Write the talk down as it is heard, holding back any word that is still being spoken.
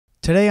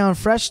Today on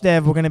Fresh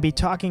Dev, we're going to be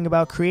talking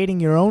about creating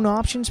your own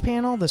options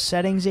panel, the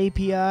settings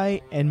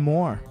API, and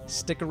more.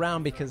 Stick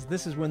around because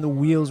this is when the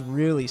wheels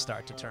really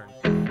start to turn.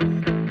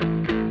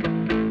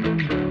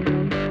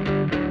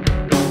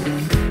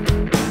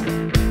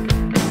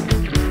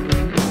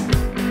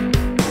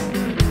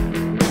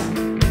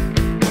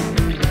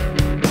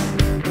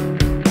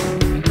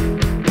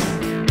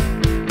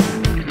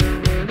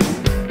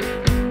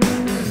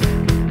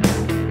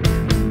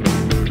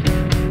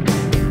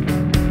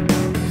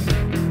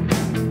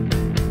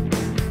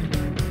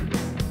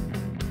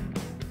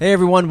 Hey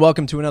everyone,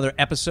 welcome to another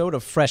episode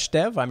of Fresh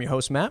Dev. I'm your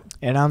host, Matt.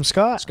 And I'm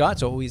Scott. Scott,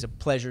 it's always a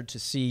pleasure to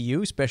see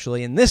you,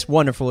 especially in this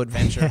wonderful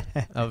adventure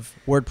of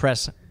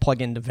WordPress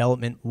Plugin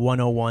Development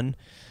 101,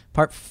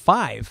 Part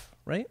 5,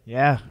 right?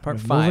 Yeah, Part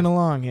 5. Moving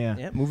along here.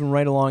 Yeah, moving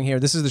right along here.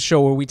 This is the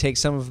show where we take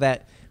some of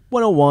that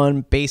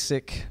 101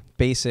 basic,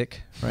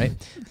 right?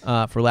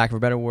 For lack of a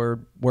better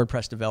word,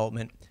 WordPress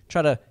development.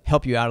 Try to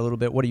help you out a little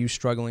bit. What are you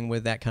struggling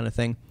with? That kind of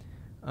thing.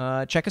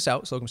 Check us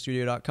out,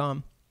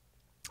 slocumstudio.com.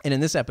 And in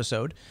this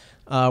episode,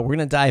 we're going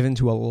to dive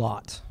into a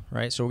lot,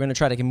 right? So we're going to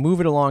try to move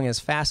it along as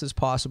fast as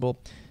possible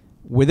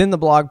within the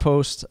blog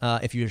post.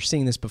 If you're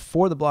seeing this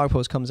before the blog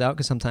post comes out,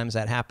 because sometimes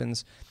that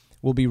happens,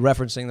 we'll be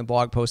referencing the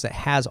blog post that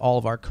has all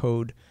of our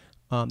code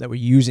that we're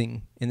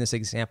using in this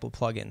example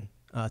plugin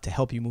to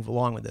help you move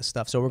along with this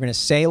stuff. So we're going to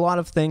say a lot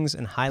of things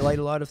and highlight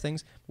a lot of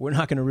things. We're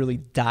not going to really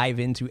dive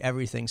into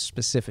everything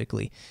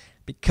specifically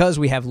because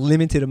we have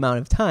limited amount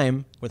of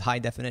time with high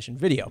definition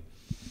video.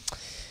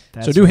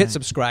 So do hit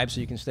subscribe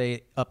so you can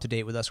stay up to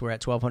date with us. We're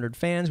at 1,200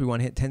 fans. We want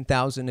to hit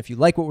 10,000. If you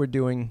like what we're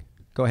doing,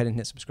 go ahead and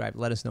hit subscribe.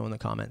 Let us know in the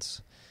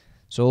comments.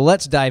 So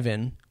let's dive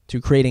in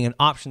to creating an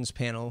options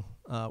panel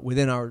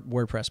within our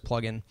WordPress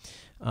plugin.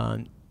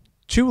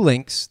 2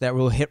 links that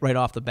we'll hit right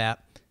off the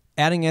bat.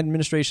 Adding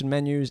administration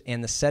menus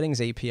and the settings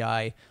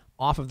API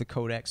off of the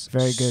codex.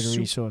 Very good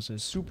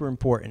resources. Super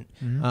important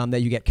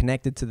that you get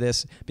connected to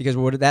this because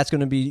that's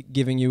going to be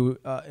giving you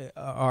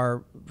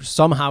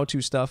some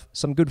how-to stuff,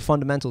 some good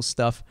fundamental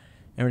stuff,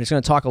 and we're just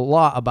going to talk a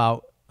lot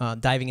about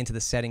diving into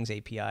the settings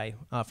API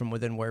from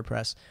within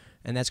WordPress,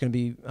 and that's going to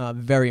be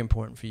very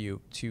important for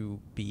you to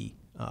be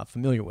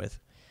familiar with.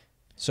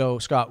 So,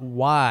 Scott,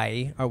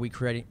 why are we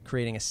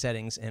creating a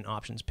settings and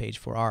options page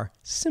for our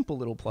simple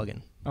little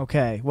plugin?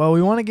 Okay, well,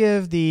 we want to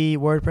give the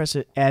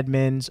WordPress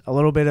admins a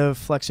little bit of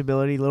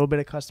flexibility, a little bit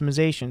of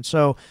customization.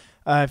 So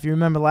if you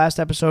remember last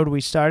episode,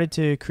 we started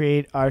to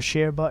create our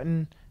share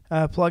button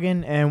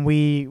plugin, and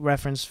we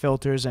referenced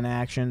filters and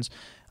actions.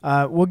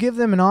 We'll give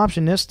them an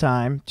option this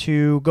time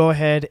to go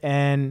ahead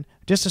and,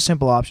 just a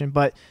simple option,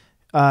 but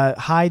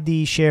hide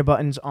the share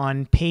buttons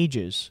on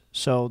pages.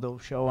 So they'll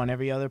show on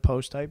every other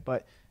post type,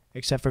 but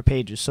except for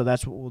pages. So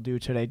that's what we'll do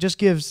today. Just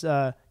gives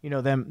them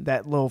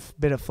that little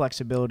bit of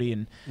flexibility,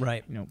 and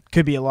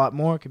could be a lot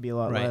more, could be a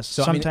lot less.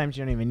 So sometimes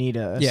you don't even need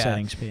a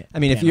settings page. I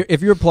mean,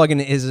 if your plugin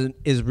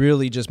is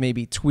really just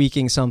maybe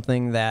tweaking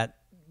something that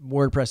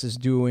WordPress is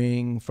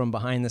doing from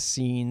behind the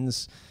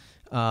scenes,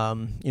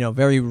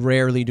 very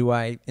rarely do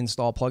I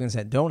install plugins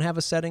that don't have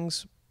a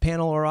settings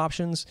panel or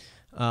options.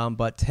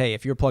 But hey,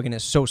 if your plugin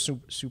is so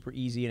super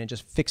easy and it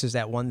just fixes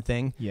that one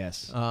thing,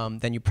 yes,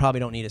 then you probably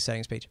don't need a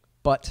settings page.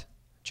 But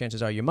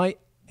chances are you might,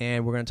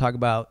 and we're going to talk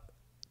about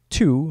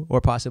 2 or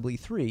possibly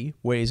 3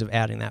 ways of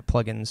adding that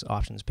plugin's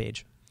options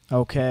page.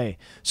 Okay,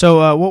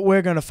 so what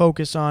we're going to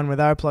focus on with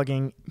our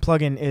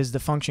plugin is the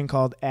function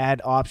called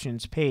Add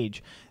Options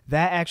Page.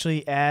 That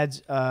actually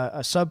adds a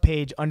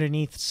subpage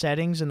underneath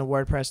settings in the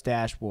WordPress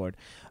dashboard.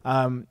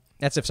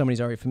 That's if somebody's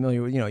already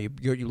familiar with,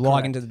 you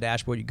log into the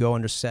dashboard, you go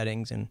under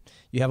settings, and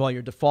you have all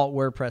your default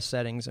WordPress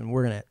settings, and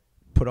we're going to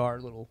put our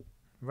little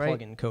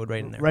plugin code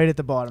right in there. Right at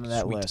the bottom of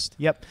that list.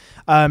 Yep.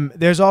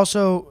 There's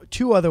also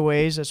 2 other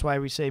ways. That's why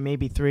we say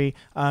maybe 3.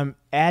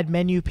 Add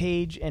menu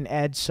page and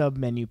add sub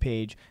menu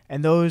page.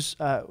 And those,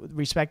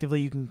 respectively,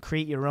 you can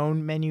create your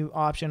own menu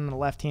option on the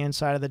left-hand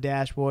side of the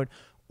dashboard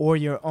or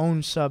your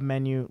own sub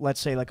menu, let's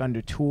say like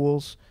under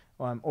tools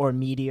or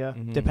media,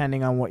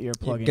 depending on what your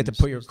plugin is. You get to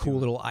put your cool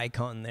little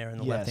icon there on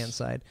the left-hand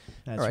side.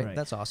 That's all right. right.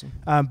 That's awesome.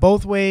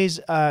 Both ways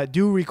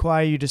do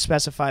require you to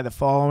specify the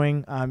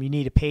following. You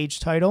need a page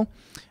title,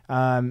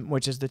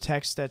 which is the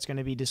text that's going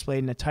to be displayed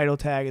in the title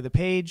tag of the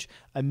page.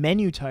 A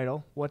menu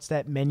title, what's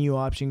that menu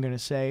option going to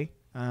say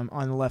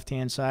on the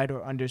left-hand side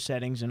or under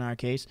settings in our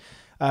case.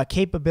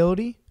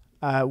 Capability,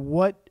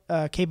 what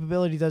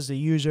capability does the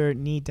user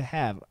need to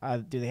have?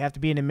 Do they have to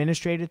be an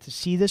administrator to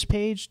see this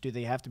page? Do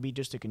they have to be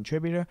just a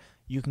contributor?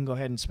 You can go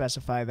ahead and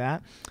specify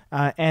that.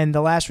 And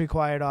the last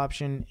required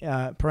option,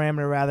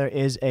 parameter rather,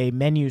 is a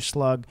menu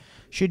slug.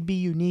 Should be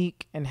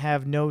unique and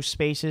have no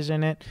spaces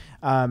in it,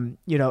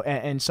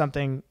 and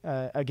something,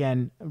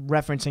 again,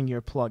 referencing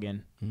your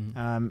plugin.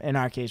 In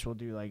our case, we'll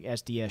do like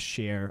SDS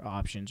share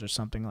options or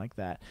something like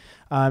that.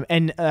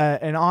 And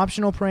an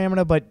optional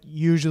parameter, but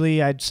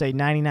usually I'd say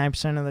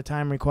 99% of the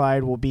time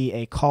required, will be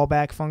a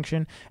callback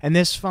function. And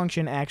this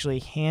function actually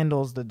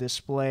handles the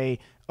display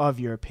of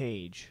your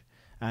page.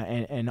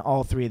 And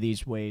all 3 of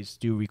these ways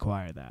do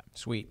require that.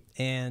 Sweet.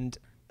 And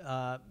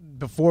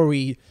before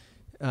we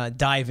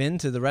dive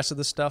into the rest of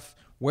the stuff,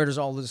 where does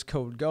all this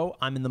code go?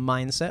 I'm in the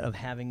mindset of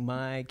having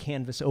my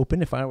canvas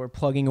open. If I were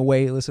plugging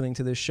away listening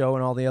to this show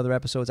and all the other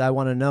episodes, I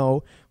want to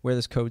know where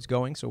this code's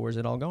going. So where's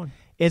it all going?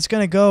 It's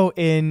going to go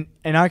in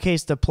our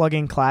case, the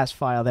plugin class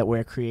file that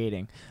we're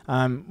creating.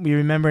 We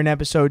remember in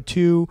episode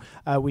 2,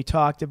 we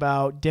talked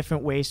about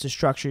different ways to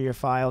structure your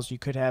files. You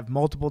could have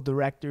multiple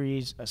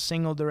directories, a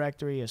single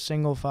directory, a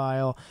single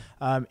file.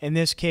 In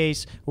this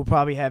case, we'll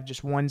probably have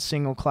just one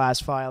single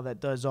class file that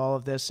does all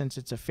of this, since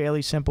it's a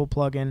fairly simple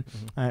plugin,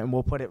 and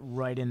we'll put it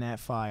right in that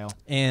file.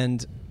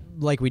 And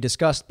like we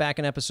discussed back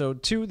in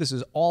episode 2, this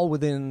is all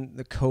within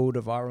the code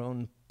of our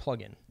own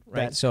plugin.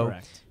 Right. That's so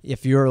correct.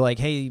 If you're like,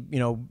 hey,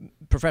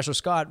 Professor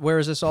Scott, where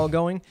is this all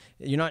going?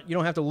 You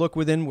don't have to look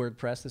within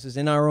WordPress. This is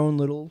in our own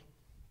little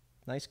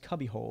nice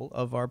cubbyhole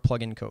of our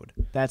plugin code.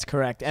 That's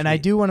correct. And I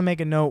do want to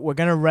make a note. We're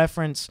going to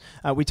reference,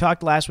 we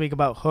talked last week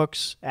about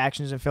hooks,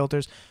 actions, and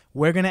filters.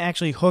 We're going to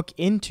actually hook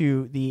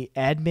into the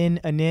admin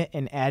init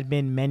and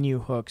admin menu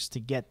hooks to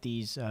get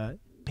these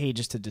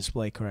pages to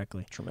display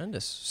correctly.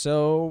 Tremendous.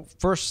 So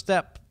first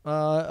step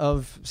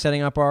of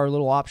setting up our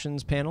little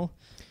options panel.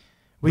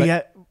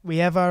 We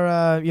have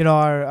our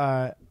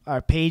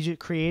our page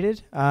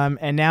created,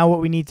 and now what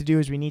we need to do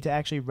is we need to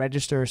actually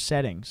register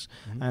settings.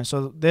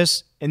 So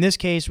in this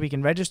case, we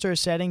can register a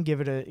setting,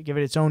 give it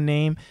its own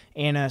name,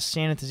 and a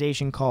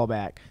sanitization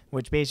callback,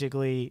 which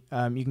basically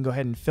you can go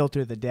ahead and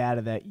filter the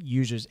data that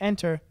users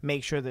enter,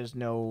 make sure there's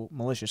no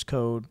malicious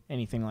code,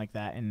 anything like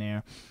that in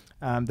there.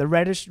 The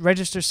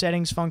register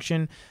settings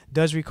function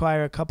does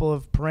require a couple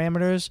of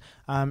parameters,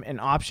 an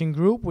option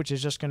group, which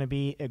is just going to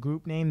be a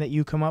group name that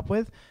you come up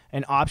with,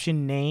 an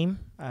option name,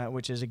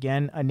 which is,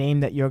 again, a name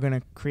that you're going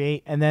to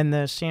create, and then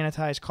the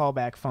sanitize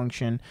callback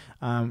function,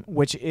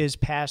 which is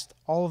past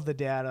all of the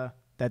data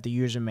that the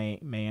user may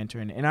enter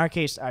in. In our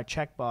case, our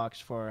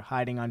checkbox for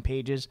hiding on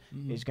pages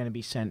is going to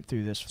be sent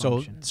through this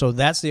function. So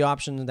that's the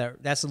option,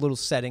 that's the little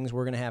settings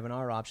we're going to have in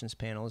our options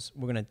panels.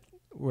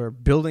 We're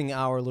building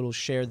our little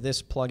share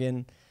this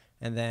plugin,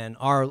 and then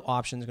our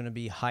option is going to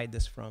be hide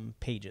this from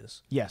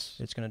pages. Yes.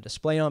 It's going to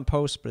display on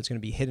posts, but it's going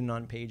to be hidden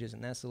on pages,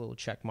 and that's the little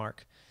check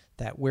mark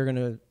that we're going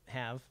to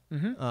have.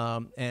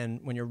 And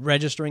when you're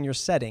registering your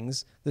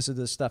settings, this is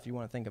the stuff you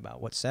want to think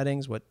about. What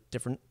settings, what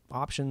different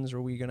options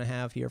are we going to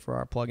have here for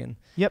our plugin?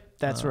 Yep,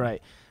 that's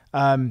right.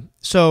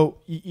 So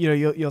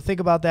you'll think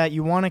about that.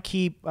 You want to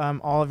keep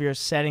all of your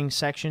settings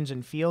sections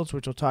and fields,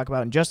 which we'll talk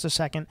about in just a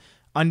second,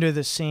 under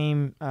the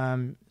same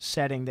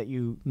setting that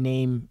you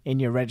name in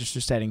your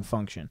register setting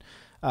function.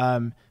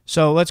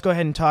 So let's go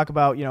ahead and talk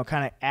about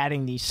kind of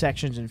adding these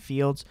sections and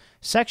fields.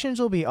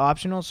 Sections will be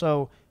optional,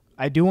 so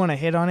I do want to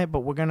hit on it, but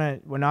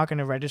we're not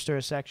gonna register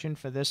a section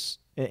for this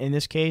in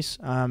this case.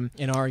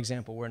 In our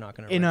example, we're not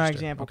gonna in register. our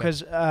example,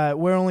 because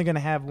we're only gonna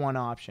have one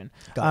option.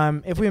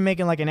 If we were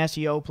making like an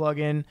SEO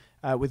plugin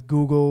with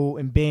Google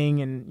and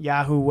Bing and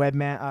Yahoo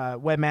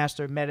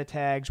Webmaster meta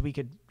tags, we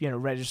could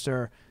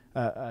register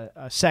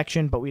a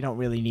section, but we don't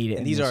really need it.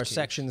 And these are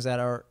sections that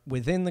are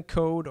within the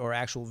code or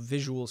actual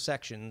visual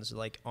sections,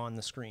 like on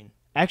the screen.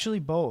 Actually,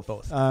 both.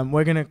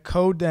 We're going to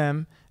code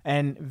them,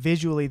 and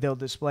visually they'll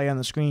display on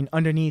the screen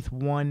underneath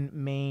one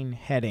main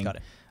heading. Got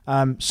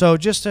it. So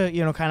just to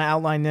kind of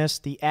outline this,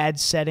 the add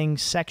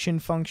settings section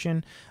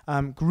function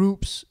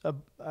groups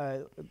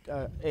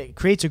it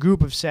creates a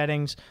group of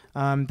settings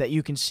that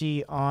you can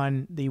see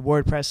on the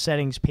WordPress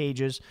settings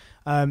pages.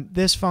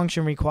 This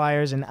function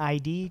requires an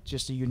ID,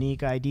 just a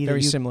unique ID. Very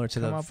that you similar to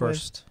the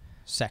first with.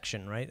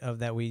 Section, right? Of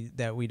that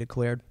we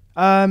declared.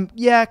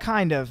 Yeah,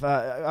 kind of.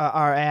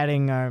 Our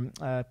adding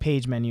our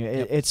page menu,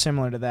 it's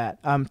similar to that.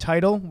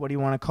 Title, what do you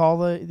want to call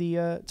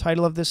the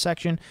title of this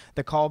section?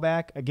 The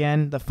callback,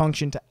 again, the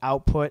function to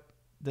output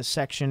the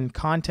section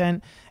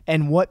content,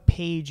 and what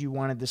page you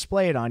want to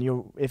display it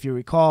on. If you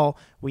recall,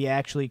 we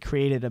actually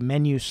created a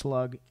menu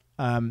slug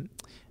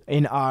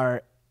in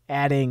our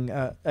adding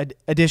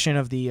addition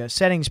of the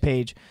settings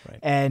page, right.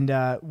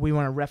 And we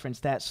want to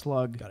reference that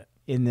slug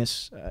in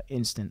this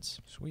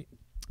instance. Sweet.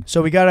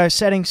 So we got our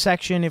settings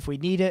section if we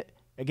need it.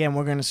 Again,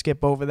 we're going to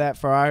skip over that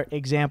for our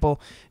example.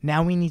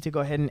 Now we need to go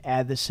ahead and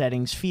add the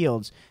settings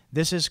fields.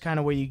 This is kind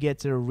of where you get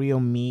to the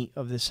real meat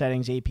of the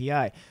settings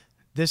API.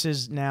 This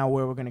is now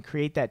where we're going to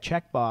create that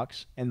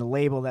checkbox and the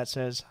label that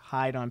says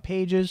hide on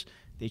pages.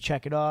 They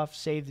check it off,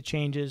 save the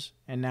changes,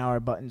 and now our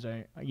buttons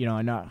are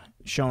not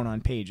shown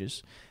on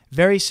pages.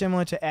 Very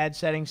similar to add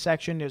settings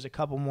section. There's a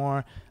couple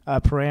more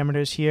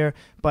parameters here,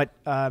 but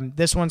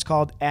this one's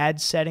called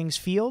add settings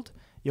field.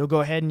 You'll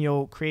go ahead and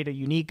you'll create a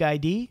unique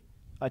ID,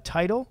 a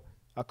title,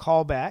 a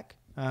callback,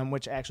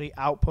 which actually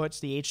outputs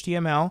the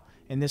HTML.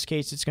 In this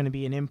case, it's going to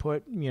be an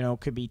input.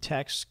 Could be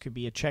text, could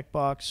be a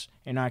checkbox.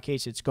 In our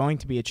case, it's going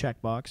to be a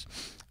checkbox.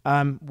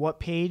 What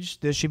page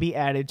this should be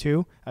added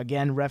to.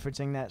 Again,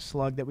 referencing that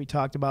slug that we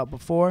talked about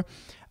before.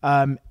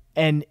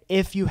 And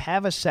if you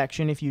have a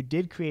section, if you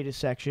did create a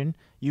section,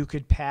 you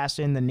could pass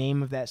in the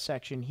name of that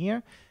section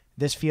here.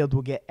 This field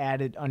will get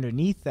added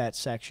underneath that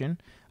section.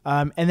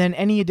 And then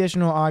any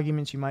additional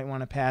arguments you might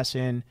want to pass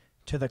in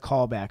to the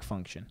callback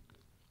function.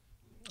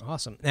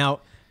 Awesome.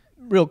 Now,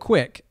 real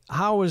quick,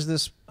 how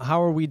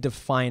are we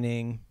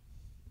defining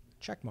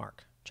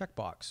checkmark,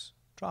 checkbox,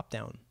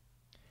 drop-down,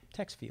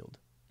 text field?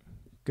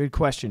 Good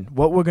question.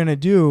 What we're going to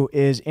do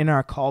is in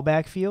our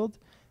callback field,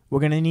 we're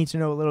going to need to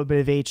know a little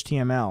bit of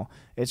HTML.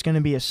 It's going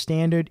to be a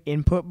standard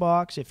input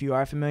box if you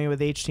are familiar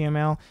with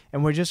HTML,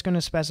 and we're just going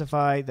to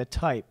specify the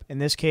type. In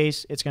this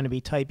case, it's going to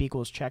be type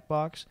equals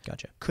checkbox.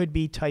 Gotcha. Could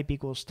be type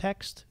equals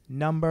text,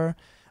 number.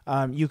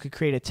 You could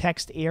create a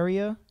text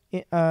area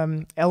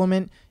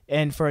element,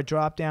 and for a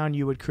drop-down,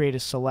 you would create a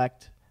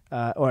select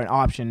or an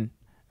option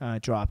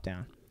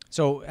drop-down.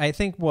 So I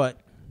think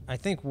what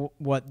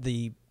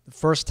the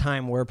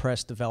first-time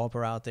WordPress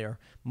developer out there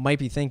might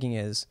be thinking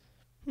is,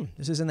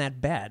 this isn't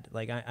that bad.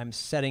 Like I'm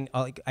setting,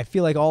 I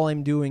feel like all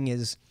I'm doing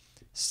is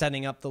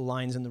setting up the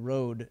lines in the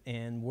road,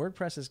 and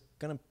WordPress is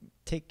gonna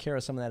take care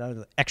of some of that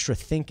other extra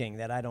thinking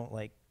that I don't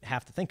like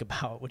have to think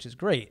about, which is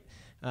great.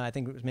 I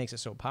think it makes it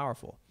so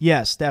powerful.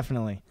 Yes,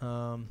 definitely.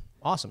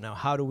 Awesome. Now,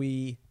 how do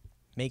we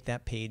make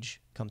that page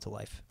come to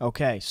life?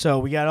 Okay, so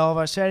we got all of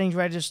our settings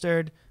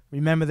registered.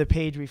 Remember the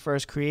page we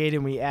first created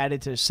and we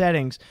added to the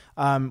settings.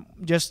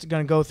 Just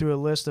going to go through a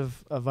list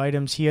of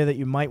items here that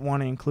you might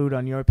want to include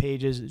on your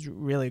pages. It's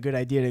really a good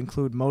idea to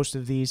include most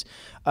of these.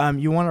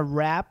 You want to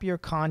wrap your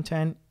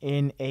content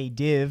in a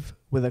div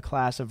with a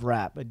class of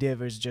wrap. A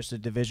div is just a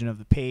division of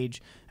the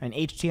page. An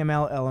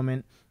HTML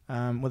element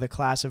with a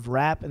class of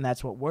wrap, and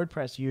that's what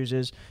WordPress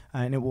uses,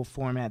 and it will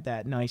format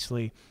that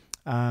nicely.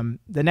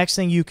 The next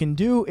thing you can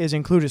do is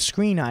include a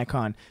screen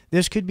icon.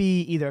 This could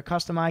be either a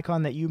custom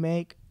icon that you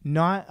make,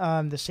 not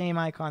the same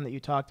icon that you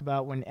talked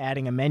about when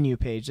adding a menu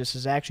page. This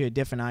is actually a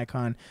different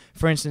icon.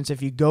 For instance,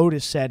 if you go to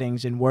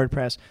settings in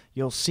WordPress,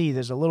 you'll see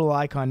there's a little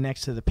icon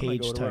next to the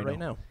page title. Right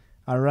now.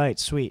 All right,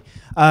 sweet.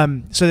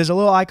 So there's a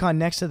little icon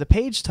next to the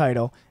page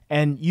title,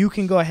 and you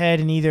can go ahead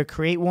and either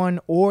create one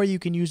or you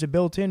can use a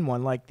built-in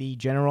one like the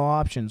general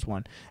options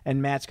one.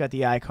 And Matt's got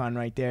the icon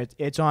right there.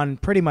 It's on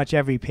pretty much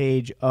every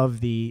page of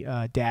the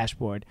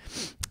dashboard.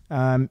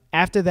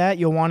 After that,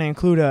 you'll want to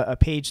include a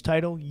page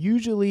title.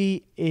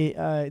 Usually,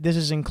 this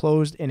is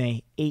enclosed in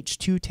a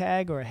H2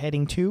 tag or a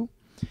heading 2.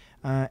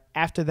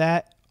 After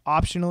that,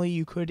 optionally,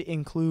 you could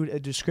include a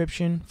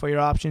description for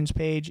your options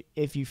page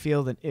if you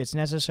feel that it's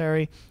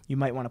necessary. You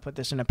might want to put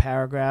this in a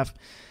paragraph.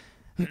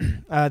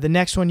 The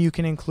next one you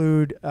can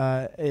include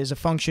is a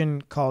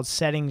function called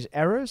settings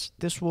errors.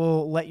 This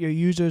will let your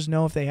users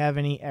know if they have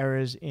any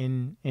errors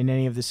in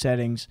any of the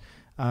settings.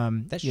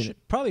 That's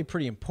probably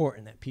pretty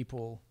important that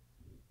people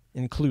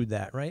include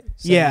that, right?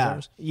 Yeah.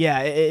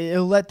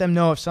 It'll let them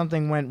know if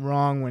something went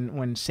wrong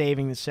when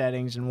saving the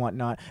settings and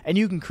whatnot. And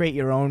you can create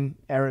your own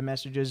error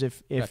messages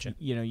if Gotcha.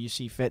 you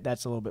see fit.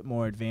 That's a little bit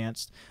more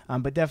advanced,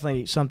 but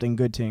definitely something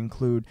good to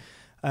include.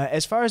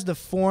 As far as the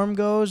form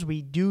goes,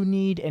 we do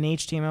need an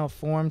HTML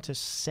form to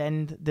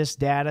send this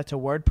data to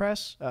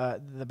WordPress,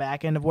 the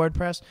back end of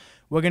WordPress.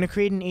 We're going to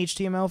create an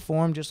HTML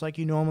form just like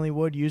you normally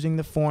would using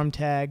the form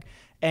tag,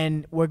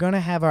 and we're going to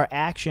have our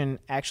action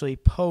actually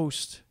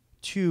post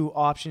to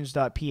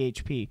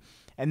options.php.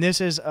 And this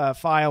is a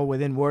file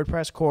within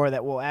WordPress core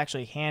that will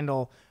actually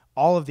handle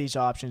all of these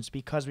options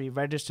because we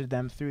registered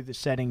them through the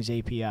settings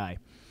API.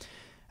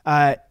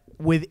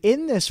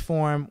 Within this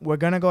form, we're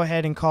going to go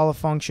ahead and call a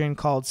function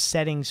called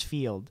settings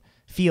fields,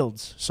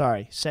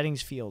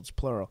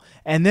 plural.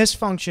 And this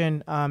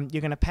function,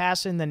 you're going to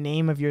pass in the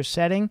name of your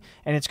setting,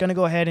 and it's going to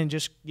go ahead and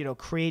just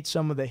create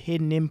some of the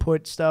hidden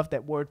input stuff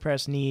that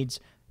WordPress needs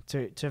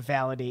to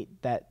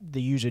validate that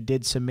the user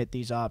did submit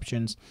these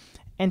options.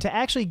 And to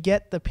actually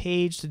get the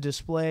page to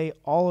display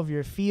all of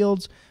your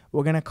fields,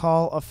 we're going to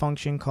call a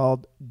function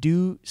called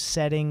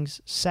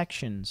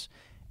doSettingsSections.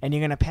 And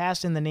you're going to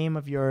pass in the name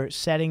of your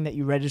setting that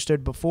you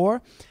registered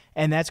before,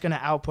 and that's going to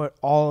output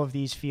all of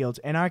these fields.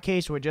 In our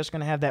case, we're just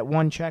going to have that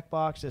one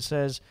checkbox that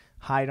says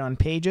hide on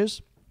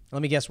pages.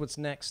 Let me guess what's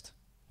next.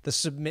 The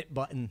submit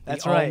button.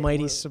 That's the right.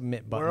 Almighty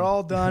submit button. We're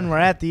all done. We're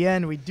at the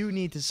end. We do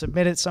need to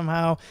submit it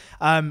somehow.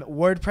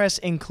 WordPress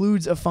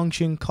includes a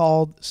function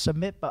called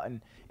submit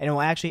button, and it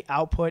will actually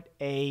output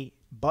a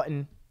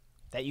button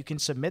that you can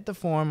submit the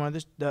form or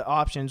the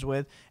options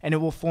with, and it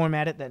will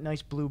format it, that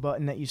nice blue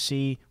button that you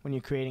see when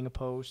you're creating a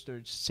post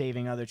or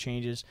saving other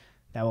changes.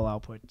 That will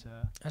output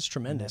that's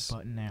tremendous. That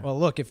button there. Well,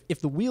 look, if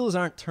the wheels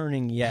aren't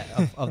turning yet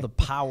of the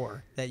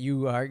power that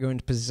you are going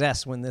to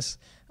possess when this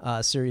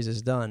series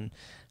is done,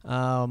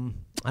 I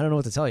don't know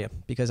what to tell you,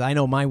 because I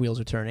know my wheels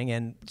are turning.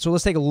 And so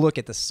let's take a look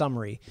at the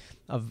summary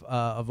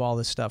of all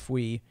this stuff.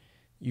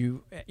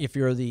 If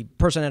you're the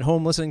person at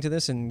home listening to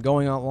this and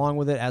going along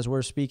with it as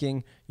we're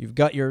speaking, you've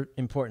got your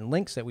important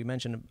links that we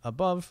mentioned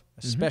above,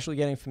 especially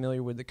getting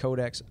familiar with the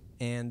codecs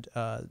and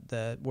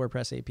the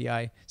WordPress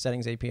API,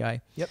 settings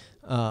API. Yep.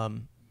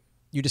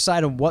 You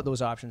decide on what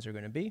those options are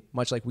going to be,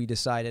 much like we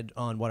decided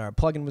on what our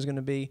plugin was going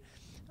to be.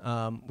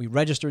 We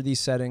register these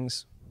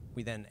settings.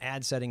 We then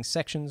add settings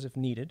sections if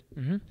needed.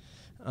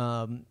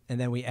 And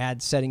then we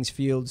add settings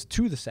fields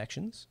to the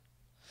sections.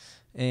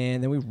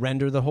 And then we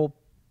render the whole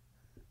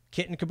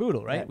kit and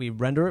caboodle, right? Yeah. We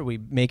render it, we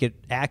make it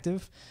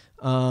active,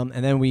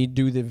 and then we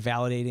do the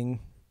validating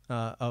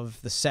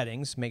of the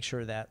settings. Make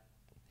sure that,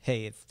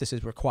 hey, if this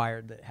is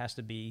required, that it has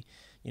to be,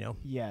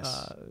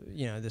 Yes.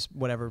 This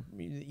whatever.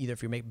 Either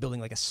if you're building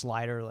like a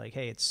slider, like,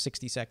 hey, it's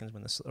 60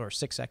 seconds or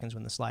 6 seconds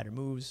when the slider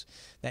moves,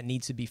 that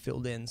needs to be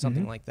filled in,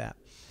 something like that.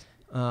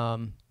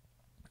 And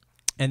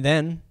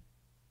then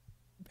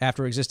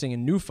after existing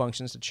and new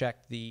functions, to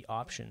check the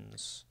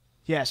options.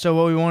 Yeah, so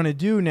what we want to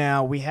do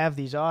now, we have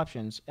these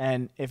options,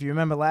 and if you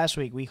remember last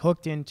week, we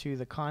hooked into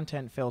the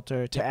content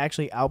filter to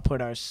actually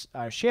output our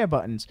share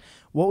buttons.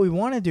 What we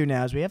want to do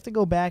now is we have to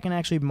go back and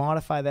actually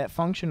modify that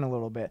function a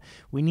little bit.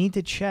 We need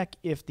to check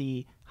if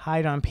the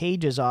hide on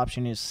pages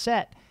option is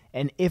set,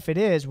 and if it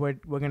is, we're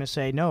going to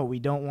say, no, we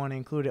don't want to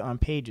include it on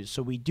pages.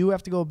 So we do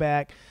have to go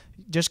back.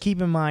 Just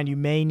keep in mind, you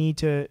may need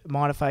to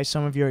modify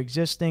some of your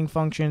existing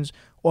functions,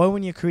 or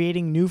when you're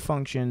creating new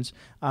functions,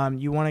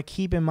 you want to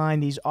keep in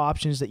mind these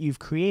options that you've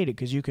created,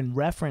 because you can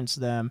reference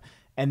them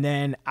and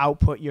then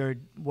output your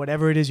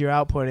whatever it is you're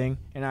outputting,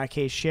 in our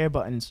case, share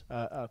buttons,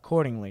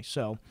 accordingly.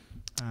 So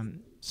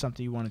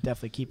something you want to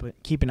definitely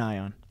keep an eye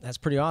on. That's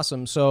pretty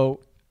awesome. So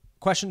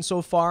questions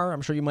so far?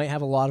 I'm sure you might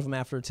have a lot of them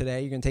after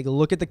today. You can take a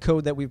look at the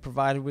code that we've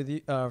provided with you,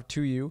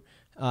 to you,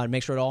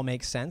 make sure it all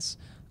makes sense.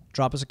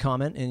 Drop us a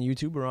comment in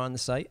YouTube or on the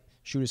site.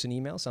 Shoot us an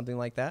email, something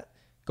like that.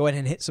 Go ahead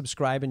and hit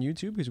subscribe in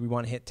YouTube, because we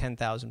want to hit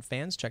 10,000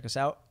 fans. Check us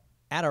out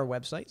at our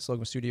website,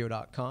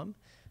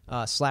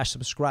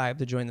 sloganstudio.com/subscribe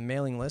to join the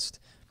mailing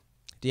list.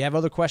 Do you have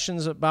other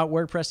questions about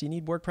WordPress? Do you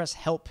need WordPress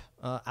help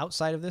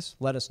outside of this?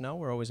 Let us know.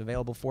 We're always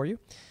available for you.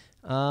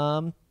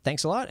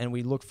 Thanks a lot, and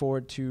we look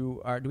forward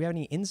to do we have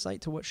any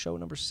insight to what show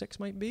number 6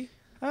 might be?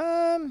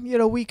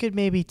 We could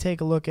maybe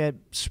take a look at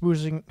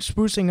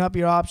sprucing up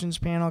your options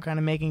panel, kind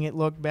of making it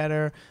look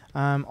better.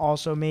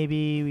 Also,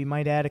 maybe we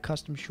might add a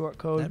custom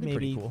shortcode. That'd be maybe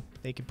pretty cool.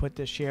 They could put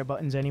the share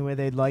buttons anywhere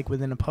they'd like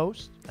within a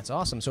post. That's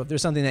awesome. So if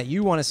there's something that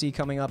you want to see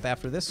coming up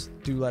after this,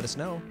 do let us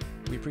know.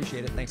 We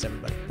appreciate it. Thanks,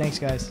 everybody. Thanks,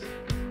 guys.